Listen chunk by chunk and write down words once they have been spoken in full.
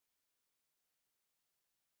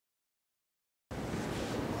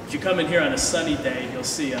If you come in here on a sunny day, you'll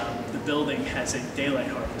see the building has a daylight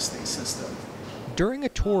harvesting system. During a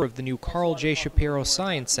tour of the new Carl J. Shapiro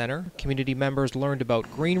Science Center, community members learned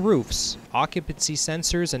about green roofs, occupancy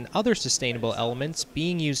sensors, and other sustainable elements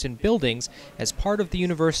being used in buildings as part of the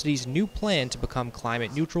university's new plan to become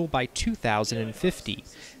climate neutral by 2050.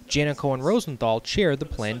 Jana Cohen-Rosenthal chaired the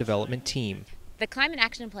plan development team. The Climate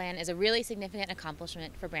Action Plan is a really significant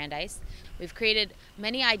accomplishment for Brandeis. We've created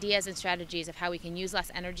many ideas and strategies of how we can use less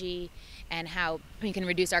energy and how we can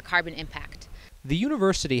reduce our carbon impact. The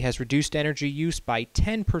university has reduced energy use by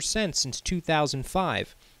 10% since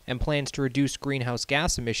 2005 and plans to reduce greenhouse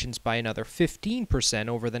gas emissions by another 15%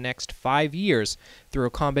 over the next 5 years through a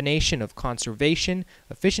combination of conservation,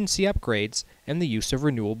 efficiency upgrades, and the use of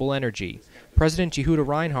renewable energy. President Yehuda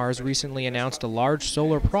Reinharz recently announced a large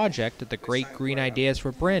solar project at the Great Green Ideas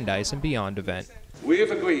for Brandeis and Beyond event. We have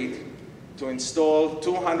agreed to install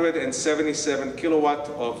 277 kilowatt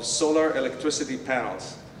of solar electricity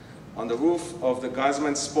panels on the roof of the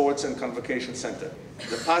Gosman Sports and Convocation Center.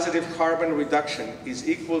 The positive carbon reduction is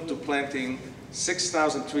equal to planting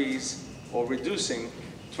 6,000 trees or reducing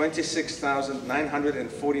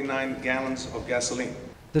 26,949 gallons of gasoline.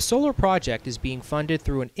 The solar project is being funded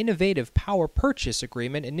through an innovative power purchase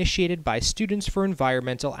agreement initiated by Students for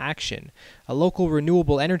Environmental Action. A local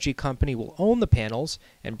renewable energy company will own the panels,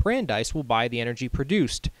 and Brandeis will buy the energy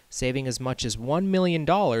produced, saving as much as $1 million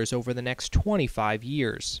over the next 25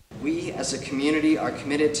 years. We as a community are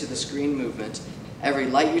committed to this green movement. Every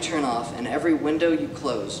light you turn off and every window you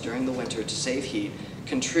close during the winter to save heat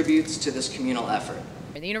contributes to this communal effort.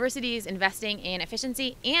 The university is investing in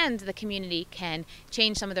efficiency, and the community can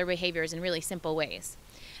change some of their behaviors in really simple ways.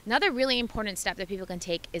 Another really important step that people can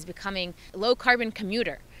take is becoming a low-carbon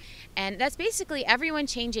commuter. And that's basically everyone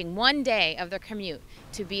changing one day of their commute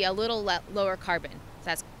to be a little lower carbon. So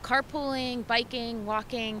that's carpooling, biking,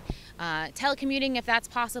 walking, telecommuting if that's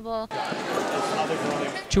possible.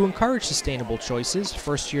 To encourage sustainable choices,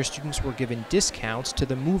 first-year students were given discounts to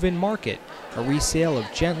the Move-In Market, a resale of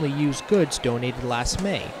gently used goods donated last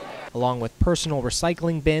May, along with personal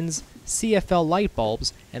recycling bins, CFL light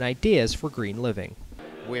bulbs, and ideas for green living.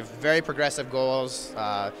 We have very progressive goals,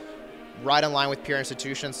 right in line with peer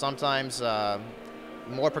institutions, sometimes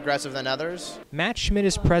more progressive than others. Matt Schmidt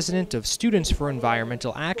is president of Students for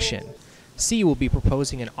Environmental Action. C will be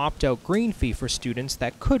proposing an opt-out green fee for students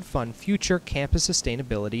that could fund future campus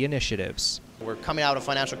sustainability initiatives. We're coming out of a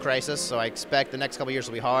financial crisis, so I expect the next couple of years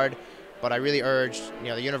will be hard, but I really urge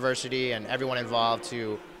the university and everyone involved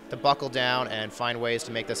to buckle down and find ways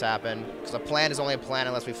to make this happen, because a plan is only a plan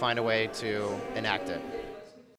unless we find a way to enact it.